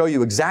 and it'll show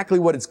you exactly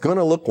what it's going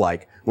to look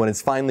like when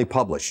it's finally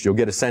published. You'll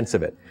get a sense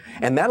of it.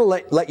 And that'll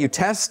let you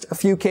test a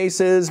few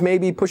cases,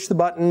 maybe push the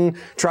button,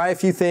 try a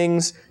few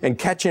things, and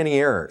catch any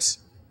errors.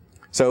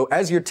 So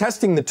as you're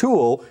testing the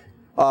tool,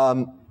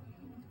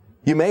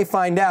 you may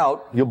find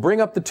out, you'll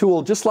bring up the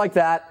tool just like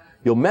that,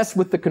 you'll mess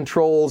with the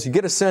controls, you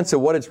get a sense of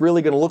what it's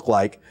really going to look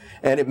like,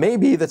 and it may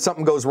be that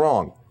something goes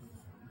wrong.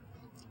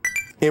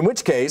 In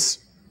which case,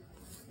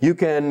 you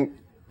can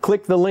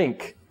click the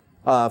link.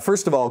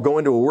 First of all, go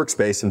into a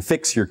workspace and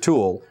fix your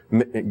tool.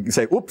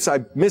 Say, oops,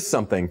 I missed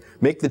something.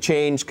 Make the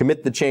change,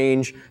 commit the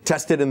change,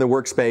 test it in the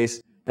workspace,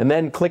 and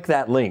then click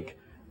that link.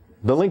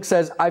 The link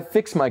says, I've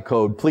fixed my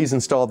code. Please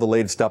install the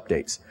latest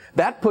updates.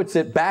 That puts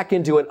it back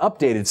into an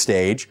updated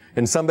stage,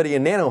 and somebody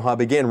in NanoHub,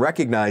 again,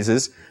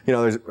 recognizes,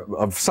 there's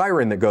a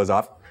siren that goes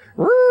off.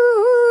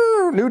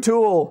 New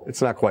tool.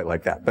 It's not quite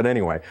like that, but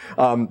anyway,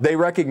 they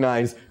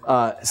recognize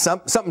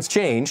something's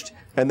changed,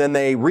 and then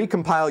they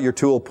recompile your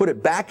tool, put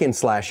it back in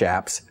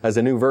 /apps as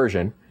a new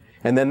version,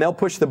 and then they'll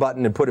push the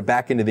button and put it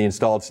back into the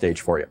installed stage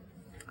for you.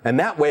 And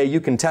that way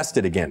you can test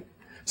it again.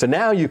 So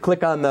now you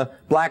click on the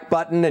black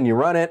button and you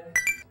run it.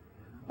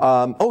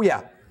 Oh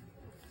yeah.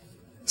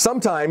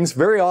 Sometimes,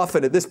 very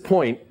often at this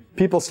point,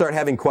 people start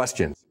having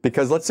questions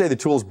because let's say the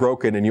tool's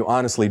broken and you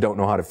honestly don't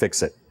know how to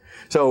fix it.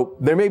 So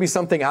there may be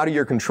something out of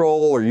your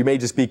control, or you may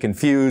just be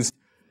confused.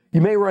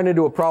 You may run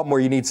into a problem where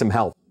you need some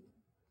help.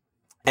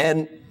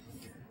 And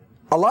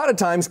a lot of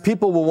times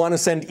people will want to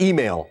send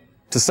email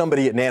to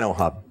somebody at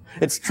NanoHub.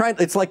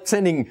 It's like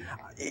sending,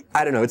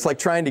 I don't know, it's like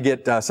trying to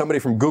get somebody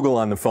from Google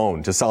on the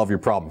phone to solve your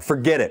problem.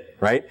 Forget it,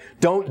 right?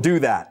 Don't do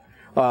that.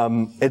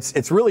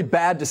 It's really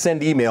bad to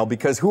send email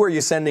because who are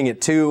you sending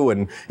it to,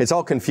 and it's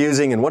all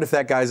confusing, and what if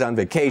that guy's on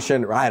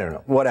vacation, or I don't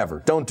know,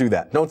 whatever. Don't do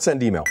that. Don't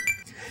send email.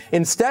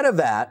 Instead of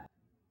that,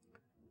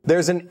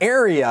 there's an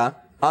area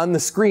on the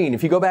screen.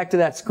 If you go back to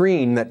that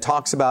screen that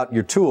talks about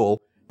your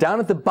tool, down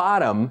at the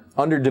bottom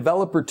under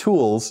Developer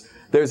Tools,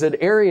 there's an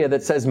area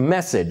that says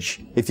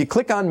Message. If you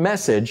click on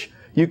Message,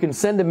 you can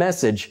send a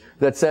message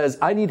that says,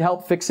 I need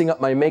help fixing up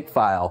my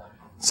makefile,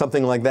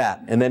 something like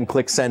that, and then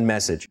click Send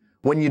Message.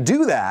 When you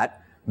do that,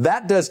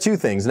 that does two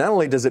things. Not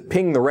only does it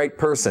ping the right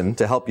person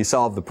to help you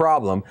solve the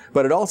problem,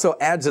 but it also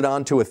adds it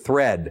onto a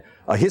thread,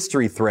 a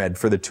history thread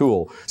for the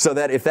tool, so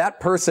that if that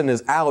person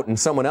is out and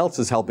someone else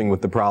is helping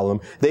with the problem,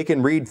 they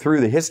can read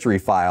through the history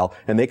file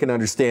and they can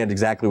understand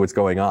exactly what's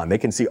going on. They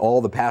can see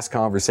all the past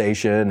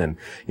conversation, and,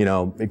 you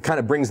know, it kind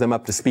of brings them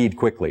up to speed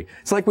quickly.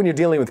 It's like when you're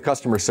dealing with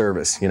customer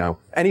service, you know,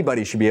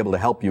 anybody should be able to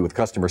help you with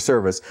customer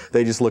service.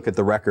 They just look at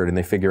the record and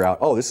they figure out,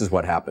 oh, this is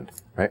what happened,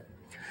 right?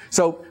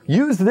 So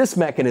use this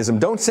mechanism.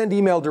 Don't send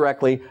email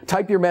directly.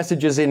 Type your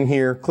messages in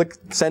here, click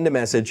send a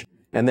message,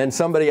 and then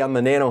somebody on the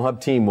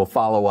NanoHub team will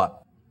follow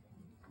up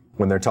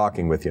when they're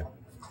talking with you.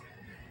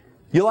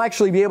 You'll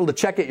actually be able to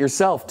check it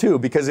yourself too,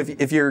 because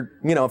if you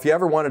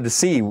ever wanted to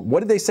see, what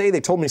did they say? They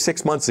told me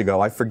 6 months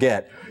ago, I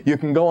forget. You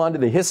can go onto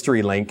the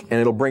history link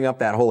and it'll bring up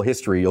that whole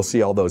history. You'll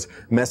see all those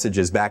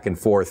messages back and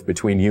forth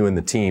between you and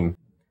the team,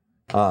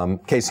 in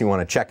case you want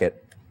to check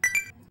it.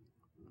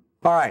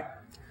 All right.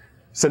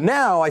 So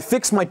now I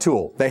fix my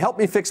tool. They help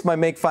me fix my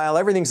makefile.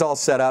 Everything's all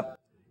set up.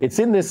 It's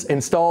in this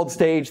installed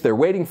stage. They're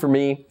waiting for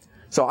me.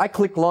 So I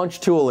click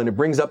Launch Tool and it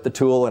brings up the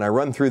tool and I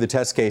run through the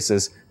test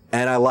cases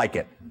and I like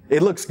it.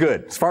 It looks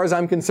good. As far as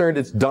I'm concerned,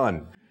 it's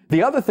done.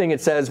 The other thing it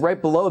says right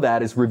below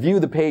that is review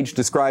the page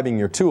describing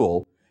your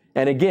tool.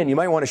 And again, you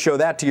might want to show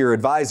that to your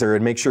advisor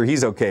and make sure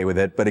he's okay with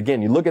it. But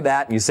again, you look at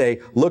that and you say,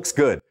 looks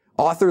good.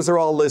 Authors are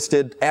all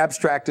listed.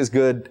 Abstract is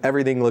good.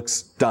 Everything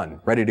looks done,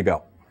 ready to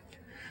go.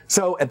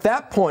 So at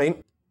that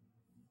point,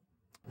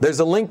 there's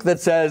a link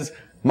that says,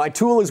 my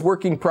tool is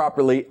working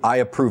properly, I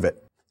approve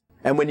it.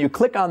 And when you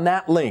click on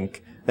that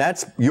link,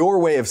 that's your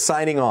way of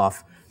signing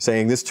off,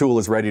 saying this tool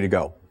is ready to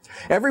go.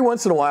 Every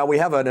once in a while, we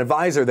have an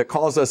advisor that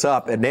calls us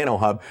up at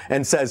NanoHub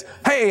and says,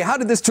 hey, how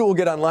did this tool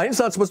get online? It's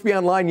not supposed to be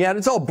online yet.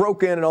 It's all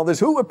broken and all this.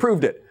 Who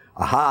approved it?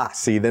 Aha,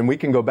 see, then we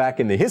can go back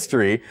in the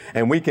history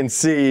and we can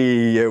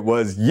see it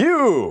was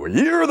you.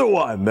 You're the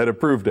one that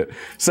approved it.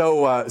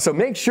 So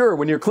make sure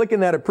when you're clicking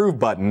that approve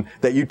button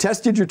that you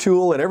tested your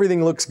tool and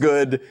everything looks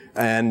good,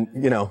 and,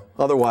 you know,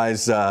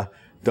 otherwise,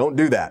 don't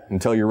do that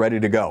until you're ready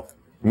to go.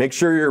 Make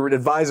sure your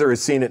advisor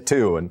has seen it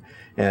too,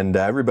 and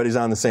everybody's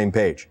on the same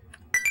page.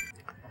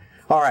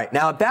 All right,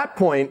 now at that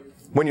point,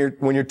 when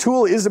your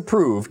tool is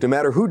approved, no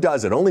matter who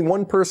does it, only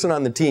one person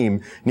on the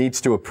team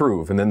needs to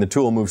approve, and then the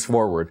tool moves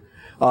forward.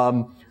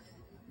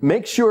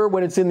 Make sure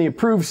when it's in the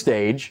approve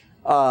stage,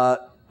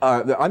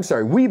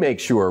 we make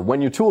sure when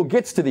your tool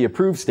gets to the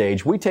approved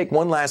stage, we take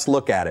one last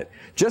look at it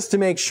just to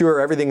make sure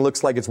everything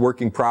looks like it's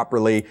working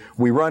properly.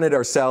 We run it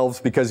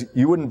ourselves because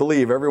you wouldn't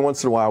believe every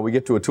once in a while we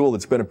get to a tool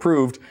that's been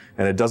approved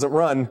and it doesn't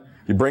run.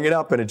 You bring it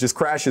up and it just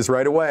crashes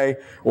right away,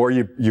 or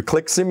you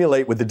click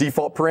simulate with the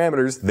default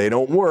parameters, they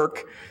don't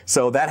work.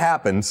 So that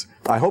happens.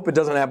 I hope it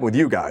doesn't happen with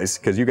you guys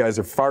because you guys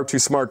are far too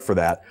smart for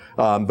that,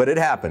 but it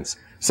happens.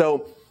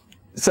 So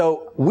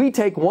we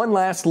take one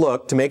last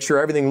look to make sure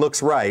everything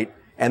looks right,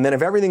 and then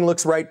if everything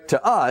looks right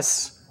to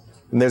us,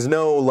 and there's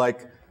no,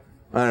 like,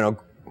 I don't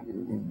know,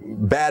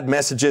 bad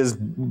messages,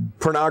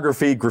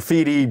 pornography,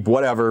 graffiti,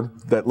 whatever,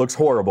 that looks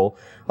horrible,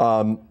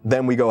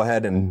 then we go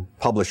ahead and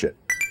publish it.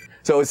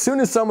 So as soon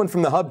as someone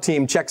from the Hub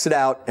team checks it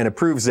out and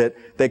approves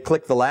it, they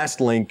click the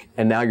last link,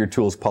 and now your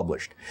tool's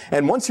published.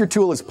 And once your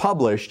tool is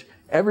published,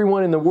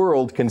 everyone in the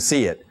world can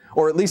see it,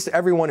 or at least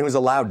everyone who's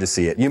allowed to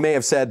see it. You may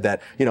have said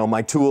that, you know,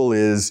 my tool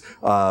is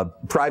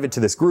private to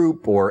this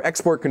group or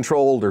export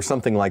controlled or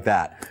something like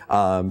that.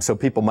 So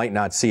people might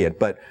not see it.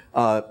 But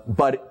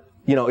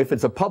you know, if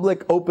it's a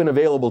public, open,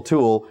 available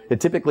tool, it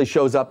typically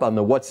shows up on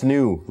the What's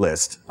New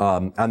list.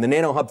 On the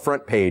NanoHub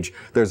front page,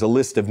 there's a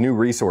list of new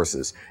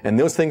resources. And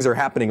those things are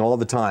happening all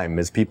the time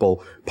as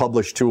people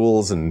publish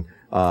tools, and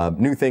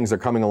new things are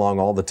coming along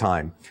all the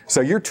time.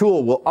 So your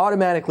tool will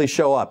automatically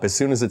show up as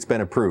soon as it's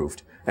been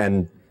approved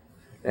and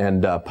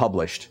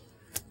published.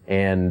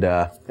 And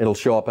it'll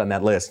show up on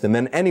that list. And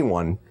then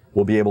anyone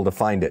will be able to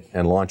find it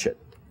and launch it.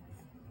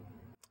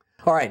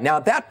 All right, now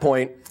at that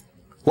point,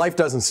 life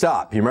doesn't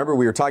stop. You remember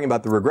we were talking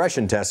about the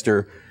regression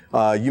tester.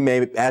 You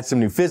may add some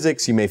new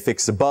physics, you may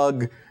fix a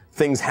bug,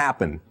 things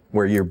happen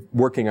where you're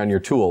working on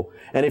your tool.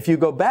 And if you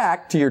go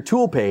back to your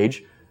tool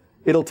page,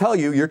 it'll tell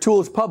you your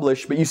tool is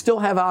published, but you still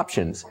have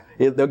options.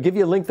 They'll give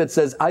you a link that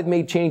says, I've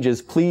made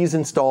changes, please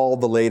install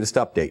the latest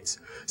updates.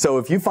 So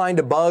if you find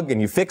a bug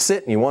and you fix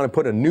it and you want to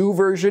put a new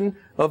version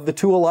of the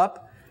tool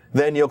up,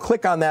 then you'll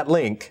click on that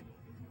link.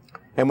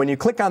 And when you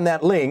click on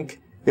that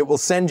link, it will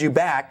send you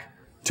back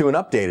to an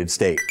updated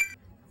state,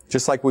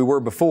 just like we were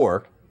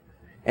before.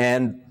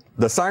 And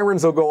the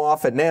sirens will go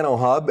off at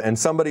NanoHub, and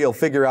somebody will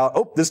figure out,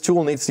 oh, this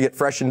tool needs to get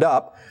freshened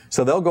up.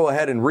 So they'll go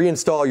ahead and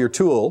reinstall your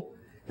tool,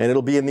 and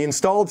it'll be in the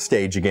installed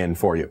stage again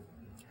for you.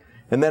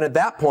 And then at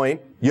that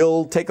point,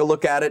 you'll take a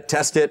look at it,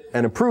 test it,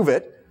 and approve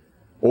it,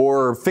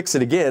 or fix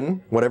it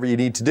again, whatever you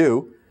need to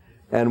do.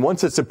 And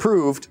once it's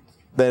approved,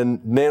 then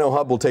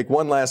NanoHub will take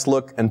one last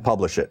look and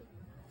publish it.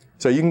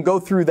 So you can go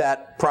through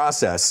that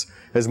process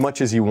as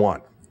much as you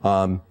want.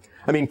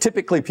 I mean,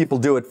 typically people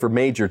do it for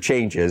major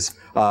changes,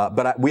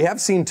 but we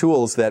have seen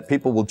tools that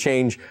people will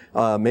change,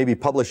 maybe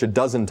publish a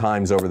dozen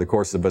times over the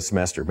course of a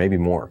semester, maybe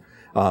more.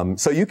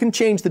 So you can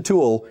change the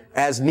tool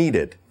as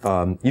needed.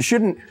 You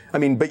shouldn't,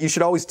 but you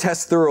should always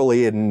test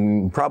thoroughly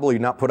and probably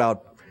not put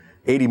out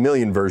 80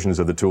 million versions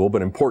of the tool,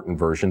 but important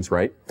versions,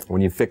 right?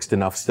 When you've fixed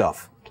enough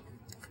stuff.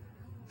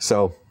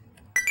 So,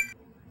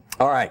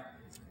 all right.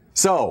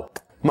 So,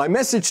 my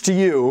message to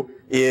you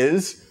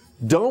is,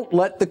 don't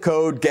let the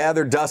code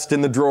gather dust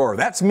in the drawer.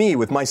 That's me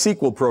with my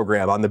SQL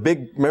program on the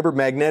big, remember,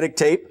 magnetic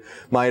tape?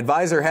 My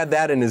advisor had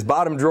that in his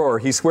bottom drawer.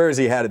 He swears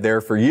he had it there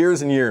for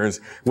years and years,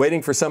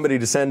 waiting for somebody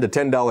to send a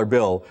 $10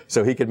 bill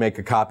so he could make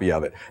a copy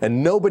of it.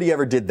 And nobody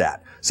ever did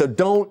that. So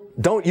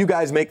don't you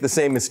guys make the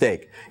same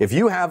mistake. If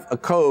you have a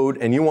code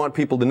and you want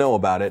people to know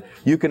about it,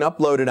 you can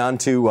upload it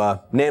onto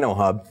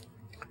NanoHub.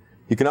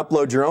 You can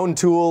upload your own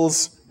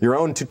tools, your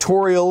own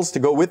tutorials to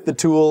go with the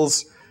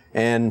tools,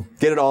 and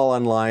get it all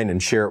online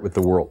and share it with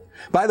the world.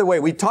 By the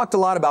way, we talked a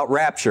lot about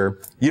Rappture.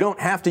 You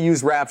don't have to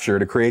use Rappture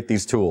to create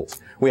these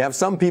tools. We have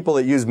some people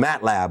that use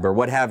MATLAB or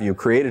what have you,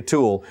 create a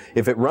tool.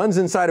 If it runs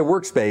inside a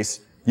workspace,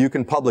 you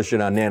can publish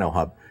it on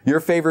NanoHub. Your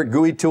favorite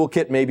GUI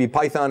toolkit may be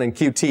Python and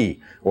Qt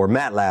or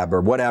MATLAB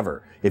or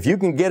whatever. If you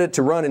can get it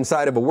to run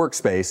inside of a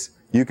workspace,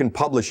 you can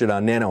publish it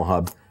on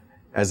NanoHub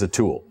as a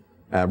tool.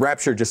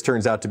 Rappture just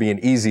turns out to be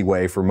an easy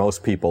way for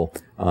most people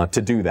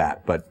to do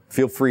that, but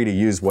feel free to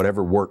use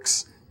whatever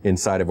works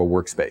inside of a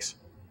workspace.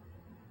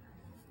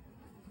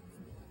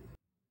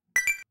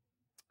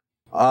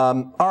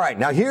 All right,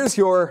 now here's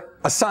your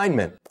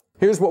assignment.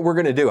 Here's what we're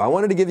going to do. I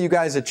wanted to give you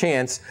guys a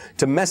chance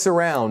to mess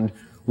around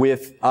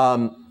with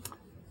all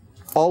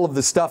of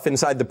the stuff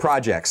inside the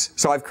projects.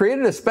 So I've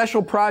created a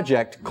special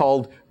project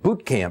called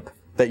Bootcamp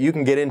that you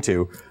can get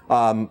into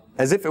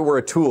as if it were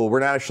a tool. We're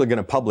not actually going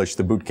to publish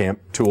the Bootcamp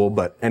tool,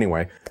 but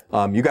anyway,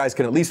 you guys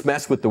can at least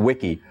mess with the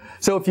wiki.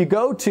 So if you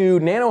go to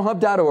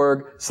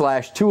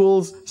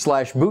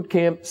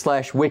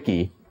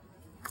nanohub.org/tools/bootcamp/wiki,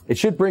 it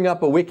should bring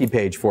up a wiki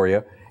page for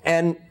you.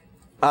 And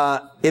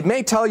it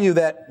may tell you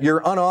that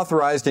you're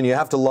unauthorized and you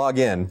have to log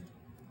in.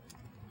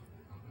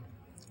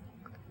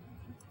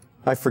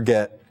 I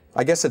forget.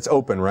 I guess it's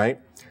open, right?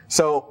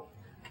 So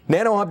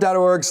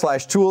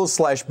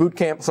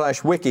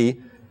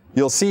nanohub.org/tools/bootcamp/wiki,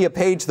 you'll see a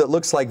page that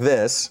looks like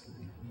this.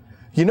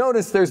 You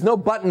notice there's no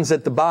buttons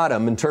at the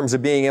bottom in terms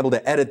of being able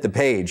to edit the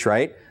page,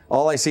 right?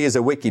 All I see is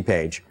a wiki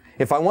page.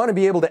 If I want to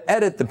be able to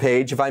edit the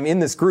page, if I'm in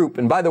this group,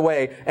 and by the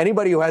way,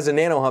 anybody who has a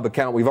NanoHub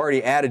account, we've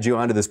already added you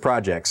onto this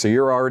project, so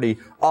you're already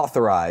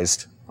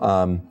authorized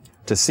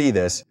to see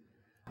this.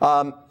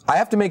 I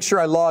have to make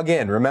sure I log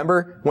in.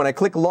 Remember, when I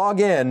click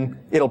log in,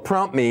 it'll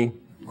prompt me.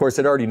 Of course,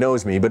 it already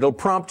knows me, but it'll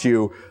prompt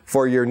you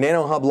for your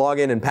NanoHub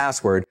login and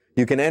password.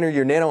 You can enter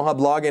your NanoHub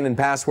login and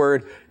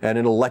password, and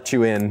it'll let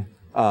you in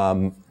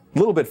a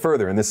little bit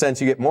further. In the sense,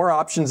 you get more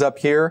options up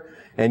here,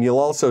 and you'll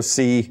also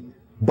see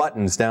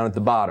buttons down at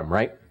the bottom,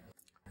 right?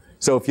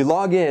 So if you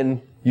log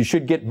in, you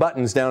should get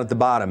buttons down at the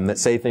bottom that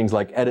say things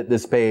like edit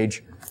this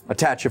page,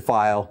 attach a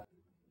file,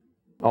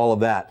 all of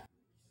that.